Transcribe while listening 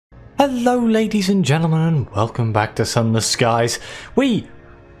Hello ladies and gentlemen and welcome back to Sunless Skies. We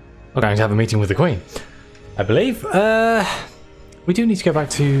are going to have a meeting with the Queen, I believe. We do need to go back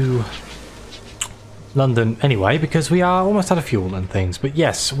to London anyway because we are almost out of fuel and things. But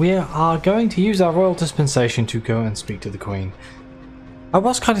yes, we are going to use our royal dispensation to go and speak to the Queen. I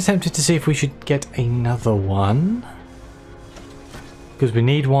was kind of tempted to see if we should get another one, because we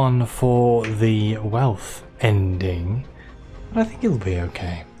need one for the wealth ending, but I think it'll be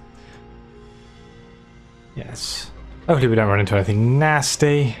okay. Yes. Hopefully we don't run into anything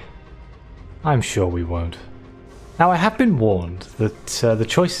nasty. I'm sure we won't. Now I have been warned that the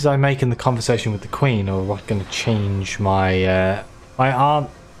choices I make in the conversation with the Queen are what going to change my my aunt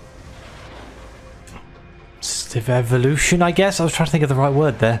evolution, I guess. I was trying to think of the right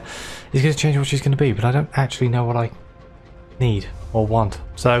word there. It's going to change what she's going to be, but I don't actually know what I need or want.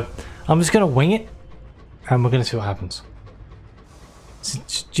 So I'm just going to wing it and we're going to see what happens.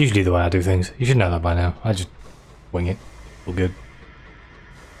 It's usually the way I do things. You should know that by now. I just wing it. All good.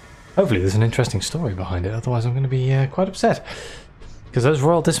 Hopefully there's an interesting story behind it, otherwise I'm going to be quite upset. Because those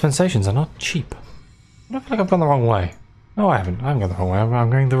royal dispensations are not cheap. I don't feel like I've gone the wrong way. No, I haven't. I haven't gone the wrong way. I'm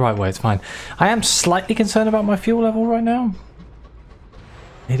going the right way. It's fine. I am slightly concerned about my fuel level right now.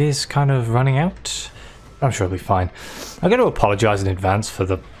 It is kind of running out. I'm sure it'll be fine. I'm going to apologise in advance for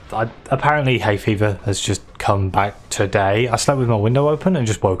the... apparently hay fever has just come back today. I slept with my window open and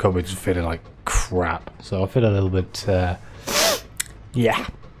just woke up with just feeling like crap. So I feel a little bit... yeah.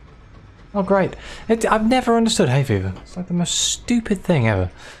 Oh great. I've never understood hay fever. It's like the most stupid thing ever.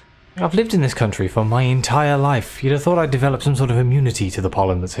 I've lived in this country for my entire life. You'd have thought I'd developed some sort of immunity to the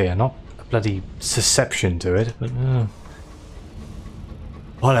pollen that's here, not a bloody susception to it, but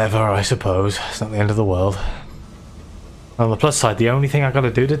whatever, I suppose. It's not the end of the world. On the plus side, the only thing I've got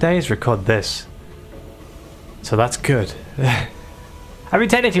to do today is record this. So that's good. I mean,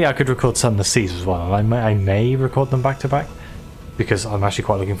 technically I could record Sunless Skies as well, and I may record them back to back, because I'm actually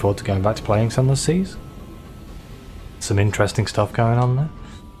quite looking forward to going back to playing Sunless Skies. Some interesting stuff going on there.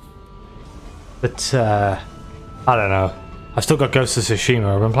 But, I don't know. I've still got Ghost of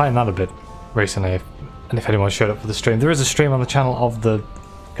Tsushima. I've been playing that a bit recently, and if anyone showed up for the stream. There is a stream on the channel of the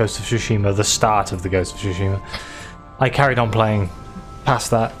Ghost of Tsushima, the start of the Ghost of Tsushima. I carried on playing past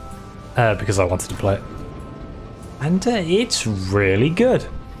that because I wanted to play it. And it's really good.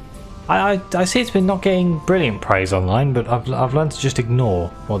 I see it's been not getting brilliant praise online, but I've learned to just ignore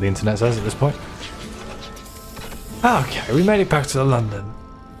what the internet says at this point. Okay, we made it back to London.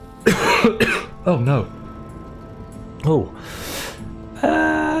 Oh no. Oh.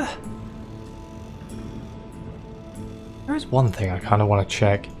 There is one thing I kind of want to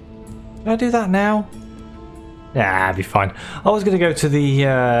check. Can I do that now? Yeah, it'd be fine. I was going to go to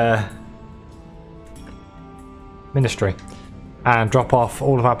the ministry and drop off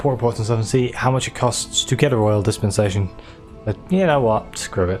all of our port reports and stuff and see how much it costs to get a royal dispensation. But you know what?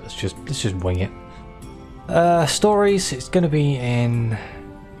 Screw it. Let's just wing it. Stories. It's going to be in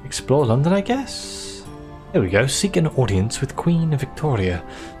Explore London, I guess. There we go. Seek an audience with Queen Victoria.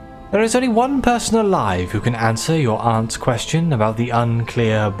 There is only one person alive who can answer your aunt's question about the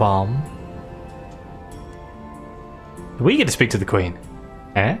unclear bomb. We get to speak to the Queen.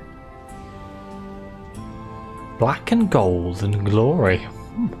 Eh? Black and gold and glory.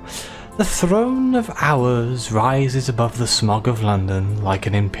 The throne of ours rises above the smog of London like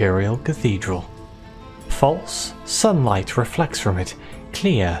an imperial cathedral. False sunlight reflects from it,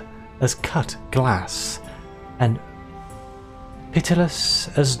 clear as cut glass, and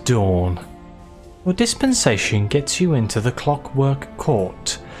pitiless as dawn. Your dispensation gets you into the Clockwork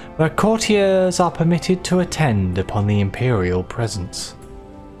Court, where courtiers are permitted to attend upon the imperial presence.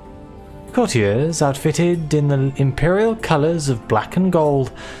 Courtiers, outfitted in the imperial colours of black and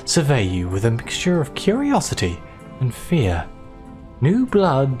gold, survey you with a mixture of curiosity and fear. New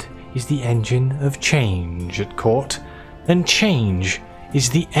blood is the engine of change at court, and change is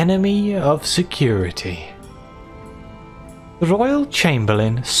the enemy of security. The Royal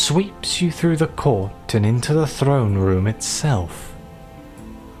Chamberlain sweeps you through the court and into the throne room itself.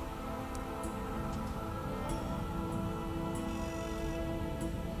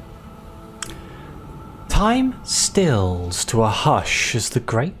 Time stills to a hush as the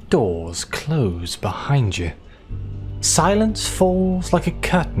great doors close behind you. Silence falls like a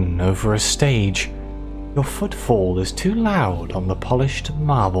curtain over a stage. Your footfall is too loud on the polished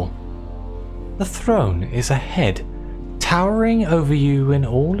marble. The throne is ahead, towering over you in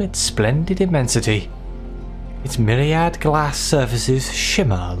all its splendid immensity. Its myriad glass surfaces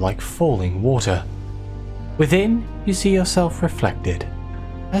shimmer like falling water. Within, you see yourself reflected,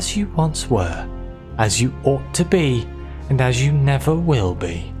 as you once were, as you ought to be, and as you never will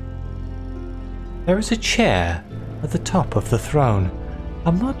be. There is a chair at the top of the throne,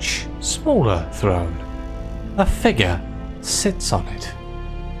 a much smaller throne. A figure sits on it.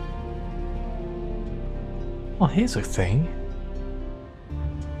 Well, here's a thing.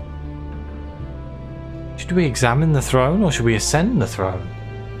 Should we examine the throne or should we ascend the throne?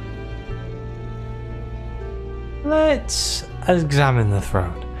 Let's examine the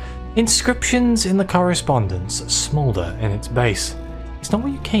throne. Inscriptions in the correspondence smoulder in its base. It's not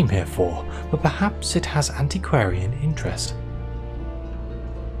what you came here for, but perhaps it has antiquarian interest.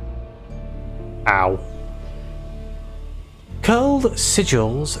 Ow. Curled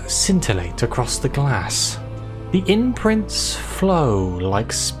sigils scintillate across the glass. The imprints flow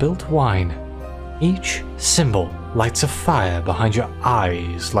like spilt wine. Each symbol lights a fire behind your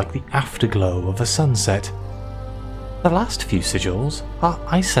eyes like the afterglow of a sunset. The last few sigils are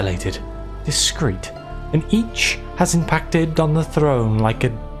isolated, discreet, and each has impacted on the throne like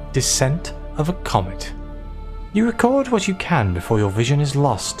a descent of a comet. You record what you can before your vision is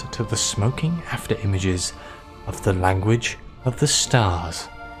lost to the smoking after-images of the language of the stars.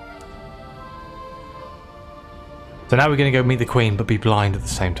 So now we're going to go meet the Queen but be blind at the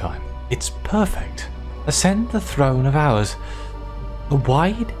same time. It's perfect. Ascend the throne of ours. A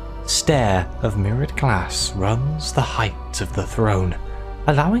wide stair of mirrored glass runs the height of the throne,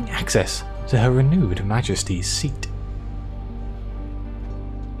 allowing access to Her Renewed Majesty's seat.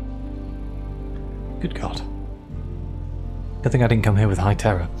 Good God. Good thing I didn't come here with high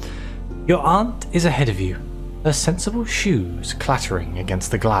terror. Your aunt is ahead of you, her sensible shoes clattering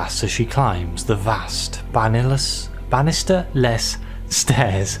against the glass as she climbs the vast, banister-less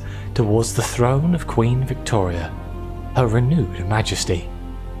stairs towards the throne of Queen Victoria, Her Renewed Majesty.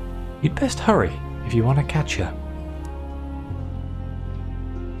 You'd best hurry if you want to catch her.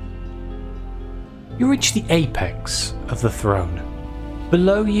 You reach the apex of the throne.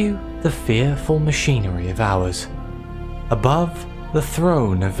 Below you, the fearful machinery of ours. Above, the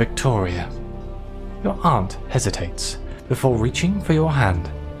throne of Victoria. Your aunt hesitates before reaching for your hand.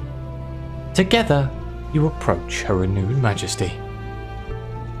 Together, you approach Her Renewed Majesty.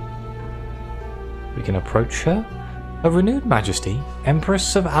 We can approach her. Her Renewed Majesty,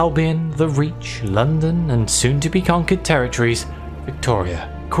 Empress of Albion, the Reach, London, and soon-to-be-conquered territories, Victoria,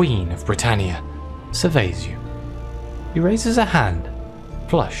 Queen of Britannia, surveys you. He raises a hand,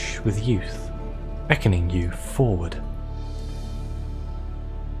 flush with youth, beckoning you forward.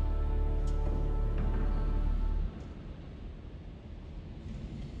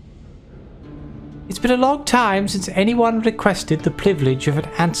 It's been a long time since anyone requested the privilege of an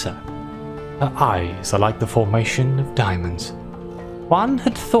answer. Her eyes are like the formation of diamonds. One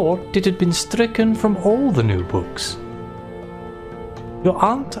had thought it had been stricken from all the new books. Your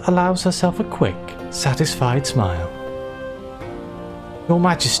aunt allows herself a quick, satisfied smile. Your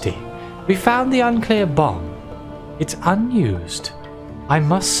Majesty, we found the unclear bomb. It's unused. I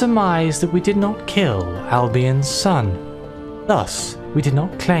must surmise that we did not kill Albion's son. Thus, we did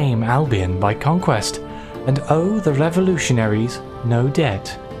not claim Albion by conquest, and owe the revolutionaries no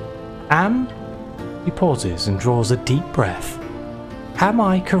debt. He pauses and draws a deep breath. Am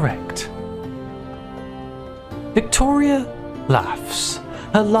I correct? Victoria laughs.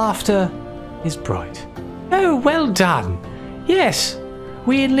 Her laughter is bright. Oh, well done. Yes,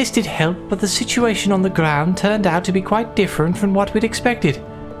 we enlisted help, but the situation on the ground turned out to be quite different from what we'd expected.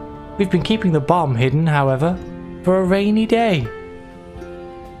 We've been keeping the bomb hidden, however, for a rainy day.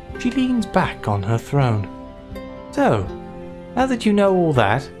 She leans back on her throne. So, now that you know all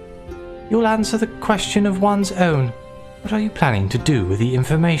that, you'll answer the question of one's own. What are you planning to do with the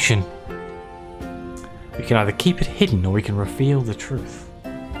information? We can either keep it hidden or we can reveal the truth.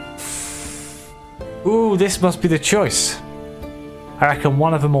 Ooh, this must be the choice. I reckon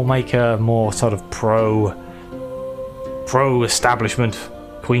one of them will make a more sort of pro-establishment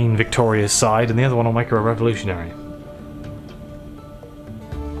Queen Victoria's side, and the other one will make her a revolutionary.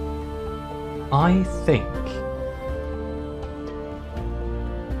 I think...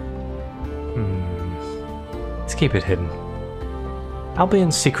 let's keep it hidden.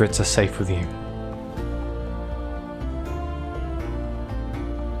 Albion's secrets are safe with you.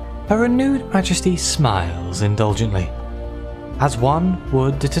 Her Renewed Majesty smiles indulgently, as one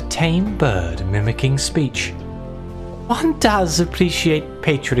would at a tame bird mimicking speech. One does appreciate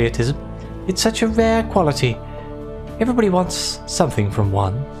patriotism. It's such a rare quality. Everybody wants something from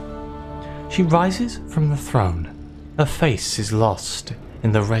one. She rises from the throne. Her face is lost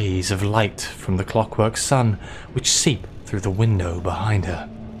in the rays of light from the clockwork sun which seep through the window behind her.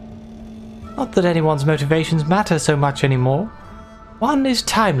 Not that anyone's motivations matter so much anymore. One is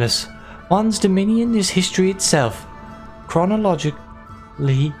timeless. One's dominion is history itself,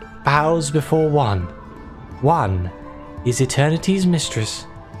 chronologically bows before one. One is eternity's mistress.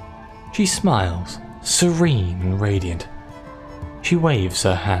 She smiles, serene and radiant. She waves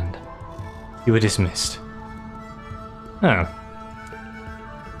her hand. You are dismissed. Oh.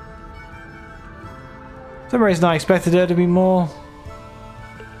 For some reason I expected her to be more...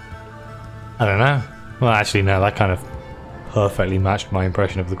 I don't know. Well, actually, no, that kind of perfectly matched my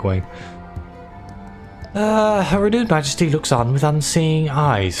impression of the Queen. Her renewed majesty looks on with unseeing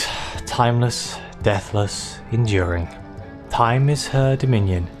eyes, timeless, deathless, enduring. Time is her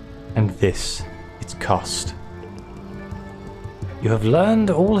dominion, and this its cost. You have learned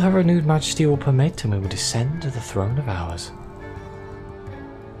all her renewed majesty will permit, and we will descend to the throne of ours.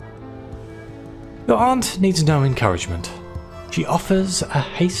 Your aunt needs no encouragement. She offers a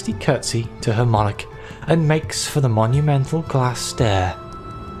hasty curtsy to her monarch and makes for the monumental glass stair.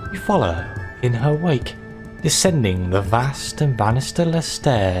 You follow in her wake, descending the vast and banisterless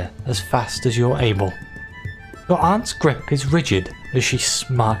stair as fast as you're able. Your aunt's grip is rigid as she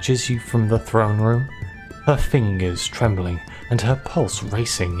marches you from the throne room, her fingers trembling and her pulse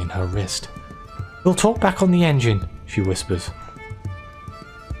racing in her wrist. We'll talk back on the engine, she whispers.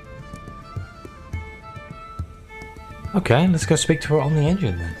 Okay, let's go speak to her on the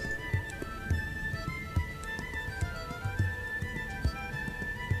engine then.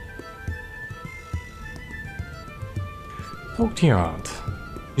 Talk to your aunt.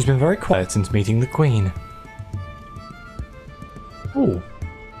 She's been very quiet since meeting the Queen. Ooh.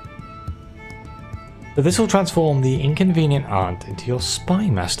 So this will transform the inconvenient aunt into your spy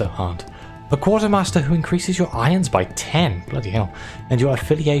master aunt. A quartermaster who increases your irons by 10, bloody hell, and your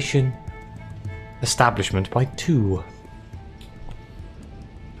affiliation establishment by 2.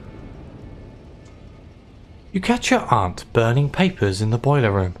 You catch your aunt burning papers in the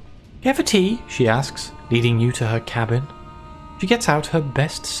boiler room. "Have a tea?" she asks, leading you to her cabin. She gets out her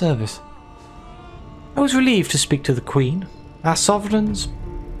best service. I was relieved to speak to the Queen. Our sovereign's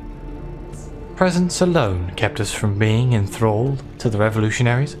presence alone kept us from being enthralled to the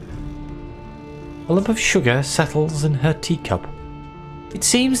revolutionaries. A lump of sugar settles in her teacup. It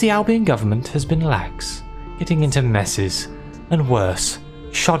seems the Albion government has been lax, getting into messes, and worse,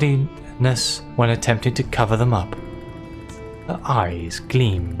 shoddiness when attempting to cover them up. Her eyes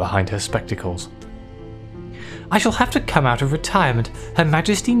gleam behind her spectacles. I shall have to come out of retirement. Her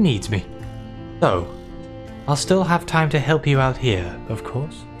Majesty needs me. So, I'll still have time to help you out here, of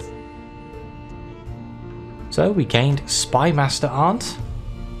course. So we gained Spy Master Aunt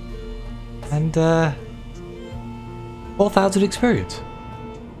and 4,000 experience.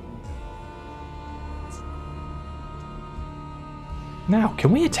 Now,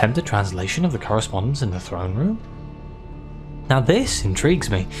 can we attempt a translation of the correspondence in the throne room? Now this intrigues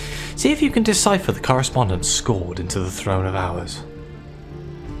me. See if you can decipher the correspondence scored into the throne of ours.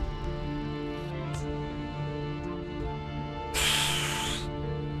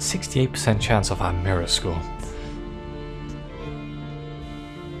 %68% chance of our mirror score.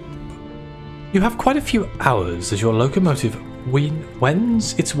 You have quite a few hours as your locomotive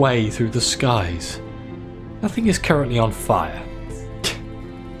wends its way through the skies. Nothing is currently on fire.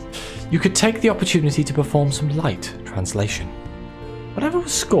 You could take the opportunity to perform some light translation. Whatever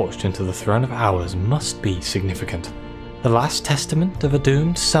was scorched into the throne of ours must be significant. The last testament of a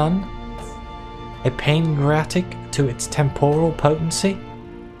doomed sun? A pancreatic to its temporal potency?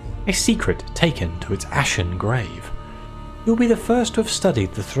 A secret taken to its ashen grave? You'll be the first to have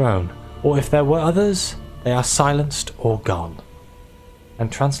studied the throne, or if there were others, they are silenced or gone.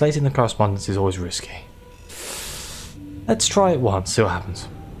 And translating the correspondence is always risky. Let's try it once, see what happens.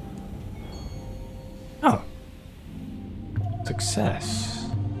 Oh. Success.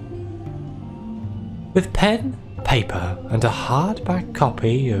 With pen, paper, and a hardback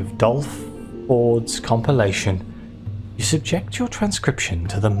copy of Dolph Ford's compilation, you subject your transcription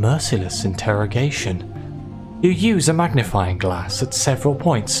to the merciless interrogation. You use a magnifying glass at several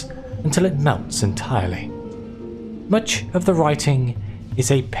points until it melts entirely. Much of the writing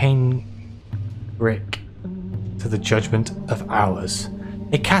is a panegyric to the judgment of ours.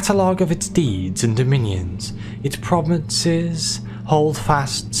 A catalogue of its deeds and dominions, its provinces,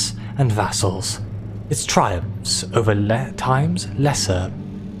 holdfasts, and vassals, its triumphs over times lesser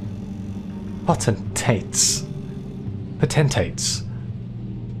potentates.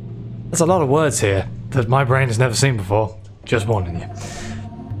 There's a lot of words here that my brain has never seen before, just warning you.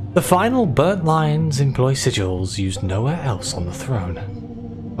 The final burnt lines employ sigils used nowhere else on the throne.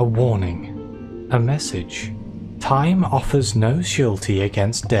 A warning, a message. Time offers no surety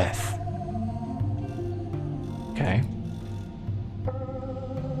against death. Okay.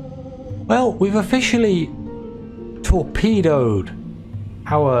 Well, we've officially torpedoed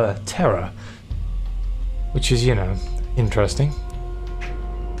our terror, which is, you know, interesting.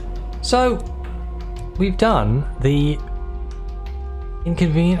 So, we've done the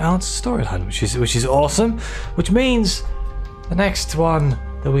Inconvenient Answer storyline, which is awesome, which means the next one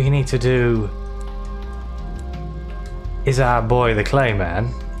that we need to do is our boy the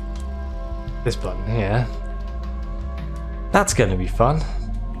Clayman. This button here. That's going to be fun.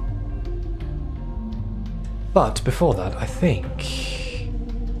 But before that, I think,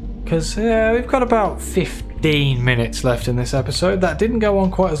 because we've got about 15 minutes left in this episode. That didn't go on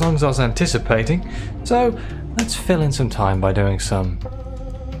quite as long as I was anticipating. So let's fill in some time by doing some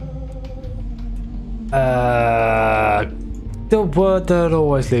the word that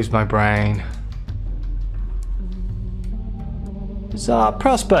always leaves my brain. It's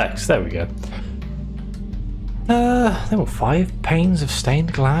prospects. There we go. There were 5 panes of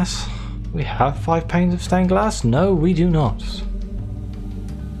stained glass. We have 5 panes of stained glass? No, we do not.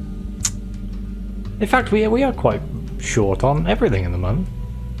 In fact, we are quite short on everything in the moment.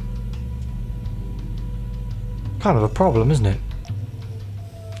 Kind of a problem, isn't it?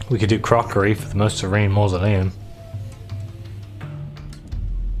 We could do crockery for the most serene mausoleum.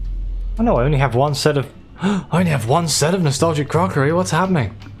 Oh no, I only have one set of... I only have one set of nostalgic crockery. What's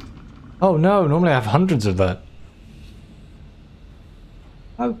happening? Oh no, normally I have hundreds of that.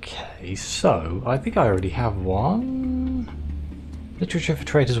 Okay, so I think I already have one. Literature for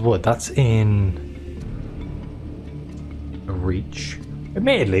Trader's Wood. That's in the Reach.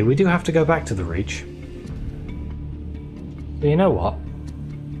 Admittedly, we do have to go back to the Reach. So you know what?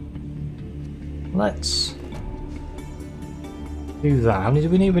 Let's do that. How many do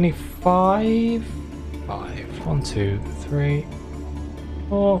we need? We need 5. 5. 1, 2, 3,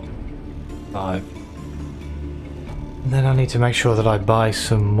 4, 5. And then I need to make sure that I buy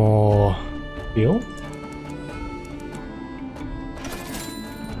some more fuel.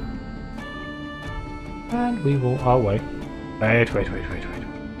 And we will... Oh, wait. Wait.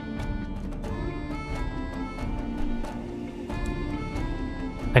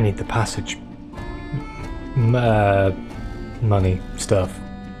 I need the passage... money stuff.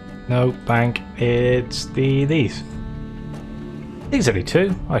 No, bank. It's these. These are only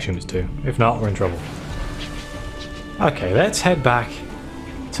 2. I assume it's 2. If not, we're in trouble. Okay, let's head back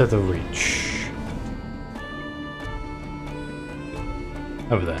to the Reach.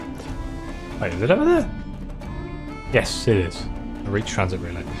 Over there. Wait, is it over there? Yes, it is. The Reach Transit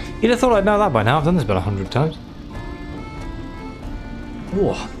Relay. You'd have thought I'd know that by now. I've done this about 100 times.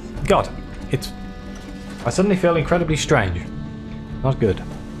 Oh, God. I suddenly feel incredibly strange. Not good.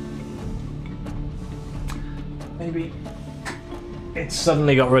 Maybe it's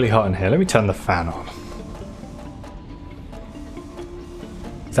suddenly got really hot in here. Let me turn the fan on.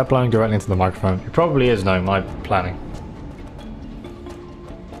 Is that blowing directly into the microphone? It probably is now, my planning.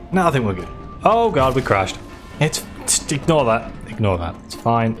 No, I think we're good. Oh god, we crashed. Ignore that. Ignore that. It's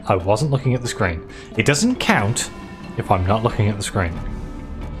fine. I wasn't looking at the screen. It doesn't count if I'm not looking at the screen.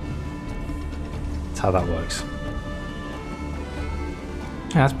 That's how that works.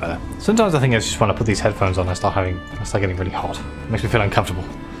 Yeah, that's better. Sometimes I think I just want to put these headphones on and I start getting really hot. It makes me feel uncomfortable.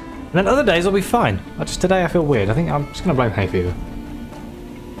 And then other days I'll be fine. Today I feel weird. I think I'm just going to blame hay fever.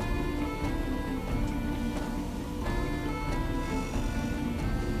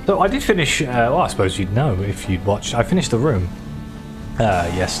 So I did finish, well I suppose you'd know if you'd watched, I finished The Room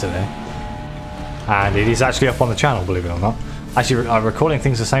yesterday. And it is actually up on the channel, believe it or not. Actually, I'm recording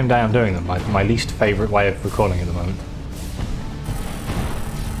things the same day I'm doing them, my least favourite way of recording at the moment.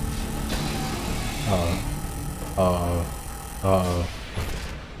 Uh-oh.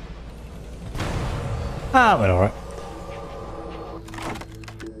 Ah, went alright.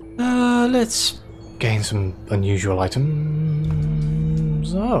 Let's gain some unusual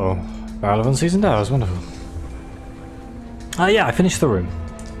items. Oh, barrel of unseasoned hours, wonderful. Yeah, I finished The Room.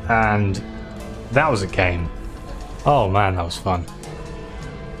 And that was a game. Oh man, that was fun.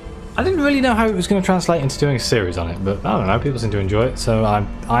 I didn't really know how it was going to translate into doing a series on it, but I don't know, people seem to enjoy it, so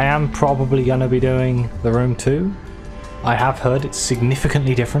I am probably going to be doing The Room 2. I have heard it's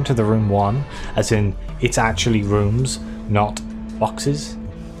significantly different to The Room 1, as in it's actually rooms, not boxes.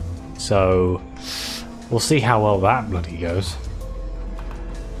 So we'll see how well that bloody goes.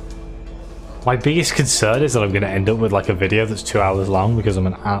 My biggest concern is that I'm going to end up with like a video that's 2 hours long because I'm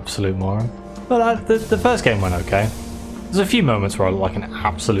an absolute moron. But the first game went okay. There's a few moments where I look like an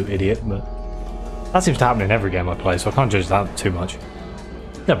absolute idiot, but that seems to happen in every game I play, so I can't judge that too much.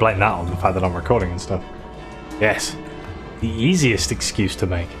 I'm gonna blame that on the fact that I'm recording and stuff. Yes, the easiest excuse to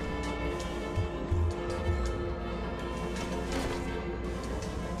make.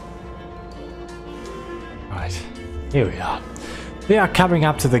 Right, here we are. We are coming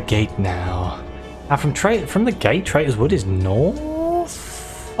up to the gate now. Now from the gate, Traitor's Wood is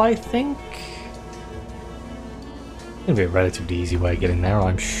north, I think. It's gonna be a relatively easy way of getting there,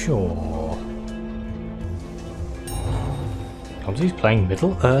 I'm sure. He's playing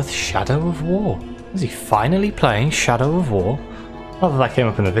Middle Earth Shadow of War. Is he finally playing Shadow of War? Not that that came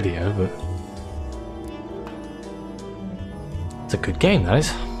up in the video, but it's a good game, that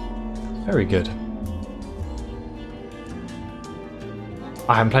is. Very good.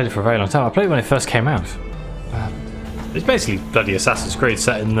 I haven't played it for a very long time. I played it when it first came out. It's basically bloody Assassin's Creed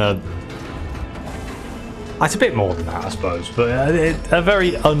set in the... It's a bit more than that, I suppose, but a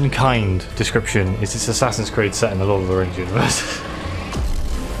very unkind description is it's Assassin's Creed set in the Lord of the Rings universe.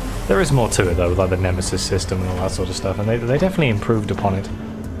 There is more to it though, with like the Nemesis system and all that sort of stuff, and they definitely improved upon it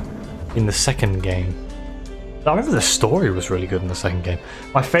in the second game. I remember the story was really good in the second game.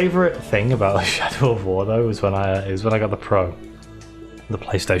 My favourite thing about Shadow of War though is when I got the Pro, the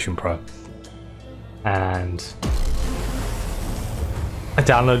PlayStation Pro, and I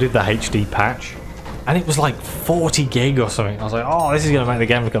downloaded the HD patch. And it was like 40 gig or something. I was like, oh, this is going to make the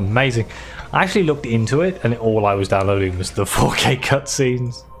game look amazing. I actually looked into it, and all I was downloading was the 4K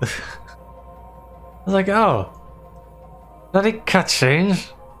cutscenes. I was like, oh, bloody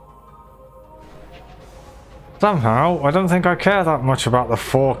cutscenes? Somehow, I don't think I care that much about the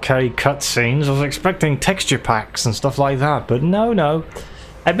 4K cutscenes. I was expecting texture packs and stuff like that, but no.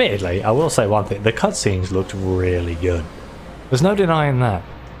 Admittedly, I will say one thing. The cutscenes looked really good. There's no denying that.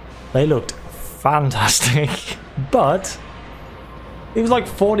 They looked fantastic, but it was like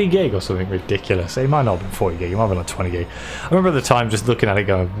 40 gig or something ridiculous. It might not have been 40 gig, it might have been like 20 gig. I remember at the time just looking at it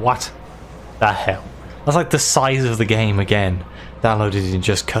going, what the hell? That's like the size of the game again, downloaded in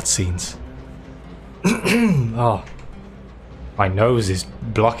just cutscenes. Oh, my nose is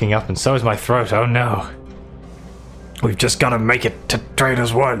blocking up and so is my throat, oh no. We've just got to make it to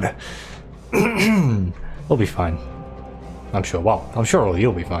Traitor's Wood. We'll be fine. I'm sure, well, I'm sure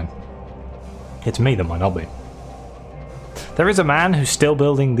you'll be fine. It's me that might not be. There is a man who's still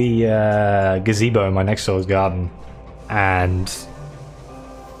building the gazebo in my next door's garden, and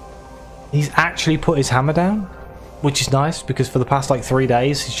he's actually put his hammer down, which is nice because for the past like 3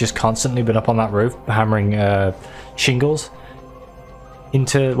 days he's just constantly been up on that roof hammering shingles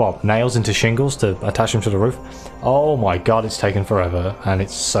into, well, nails into shingles to attach them to the roof. Oh my god, it's taken forever, and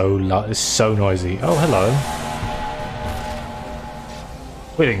it's so noisy. Oh, hello.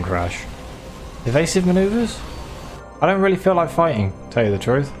 We didn't crash. Evasive maneuvers? I don't really feel like fighting, to tell you the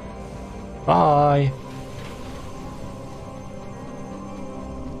truth. Bye.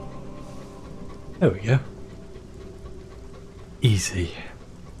 There we go. Easy.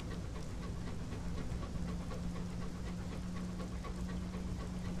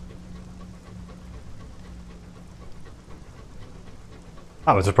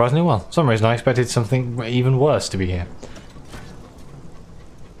 That went surprisingly well. For some reason I expected something even worse to be here.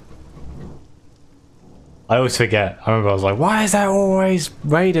 I always forget. I remember I was like, why is there always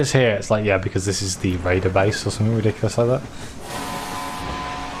raiders here? It's like, yeah, because this is the raider base or something ridiculous like that.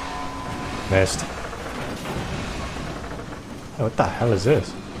 Missed. Oh, what the hell is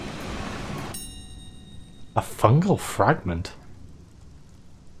this? A fungal fragment?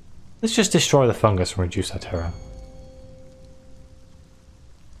 Let's just destroy the fungus and reduce our terror.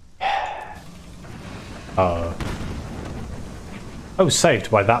 Uh-oh. I was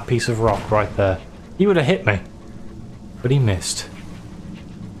saved by that piece of rock right there. He would have hit me, but he missed.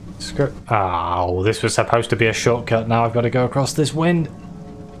 Oh, this was supposed to be a shortcut. Now I've got to go across this wind.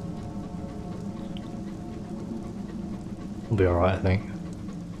 We'll be alright, I think.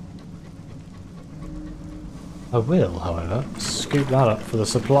 I will, however, scoop that up for the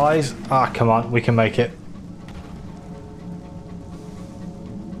supplies. Ah, come on, we can make it.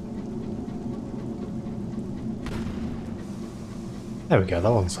 There we go, that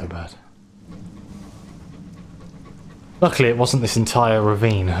wasn't so bad. Luckily it wasn't this entire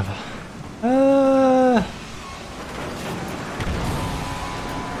ravine.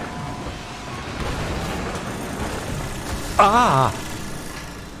 Ah!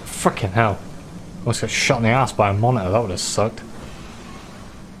 Frickin' hell. Almost got shot in the ass by a monitor, that would have sucked.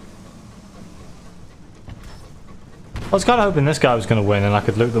 I was kind of hoping this guy was going to win and I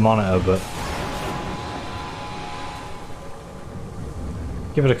could loot the monitor, but...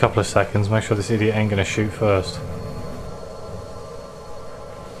 Give it a couple of seconds, make sure this idiot ain't going to shoot first.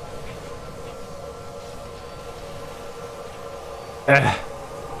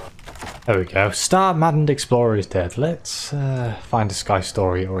 There we go. Star-maddened explorer is dead. Let's find a Sky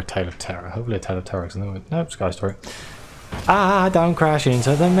story or a tale of terror. Hopefully a tale of terror. Nope, Sky story. Ah, don't crash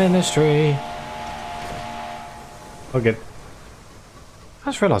into the ministry. Oh, good. I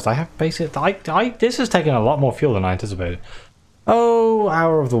just realised I have basic... this has taken a lot more fuel than I anticipated. Oh,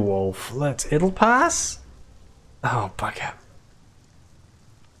 Hour of the Wolf. It'll pass? Oh, bugger.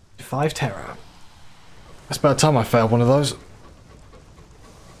 5 terror. It's about time I failed one of those.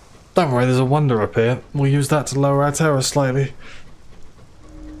 Don't worry, there's a wonder up here. We'll use that to lower our terror slightly.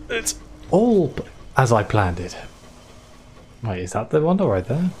 It's all as I planned it. Wait, is that the wonder right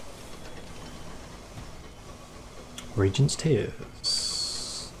there? Regent's Tears.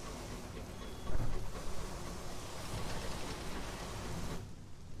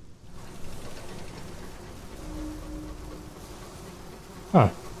 Huh.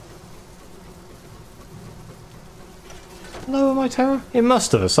 Lower my terror? It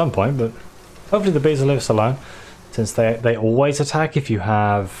must have at some point, but hopefully the bees will leave us alone, since they always attack if you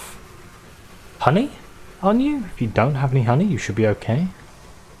have honey on you. If you don't have any honey, you should be okay.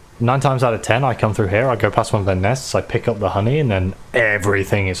 9 times out of 10, I come through here, I go past one of their nests, I pick up the honey, and then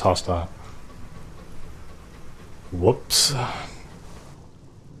everything is hostile. Whoops.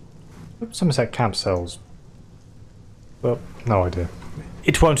 Someone said camp sells. Well, no idea.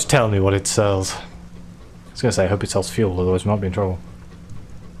 It won't tell me what it sells. I was going to say, I hope it sells fuel, otherwise we might be in trouble.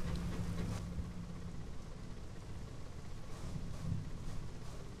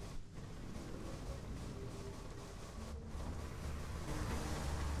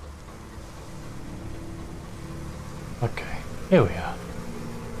 Okay, here we are.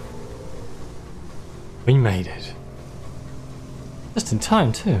 We made it. Just in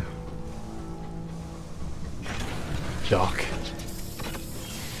time, too. Dock.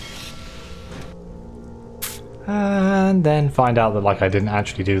 And then find out that, like, I didn't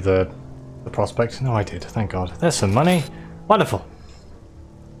actually do the prospect. No, I did, thank God. There's some money. Wonderful.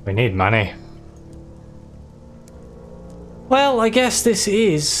 We need money. Well, I guess this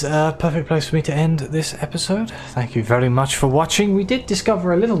is a perfect place for me to end this episode. Thank you very much for watching. We did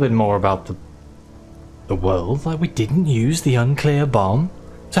discover a little bit more about the world. Like, we didn't use the unclear bomb.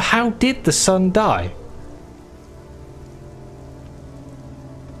 So how did the sun die?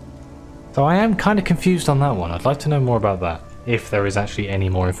 So I am kind of confused on that one. I'd like to know more about that. If there is actually any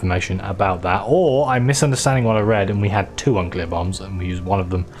more information about that. Or I'm misunderstanding what I read and we had 2 unclear bombs and we used one of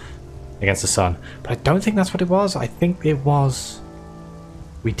them against the sun. But I don't think that's what it was. I think it was...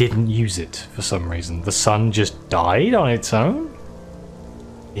 we didn't use it for some reason. The sun just died on its own?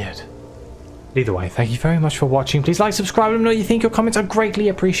 Weird. Either way, thank you very much for watching. Please like, subscribe, let me know what you think. Your comments are greatly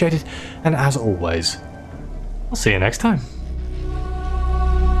appreciated. And as always, I'll see you next time.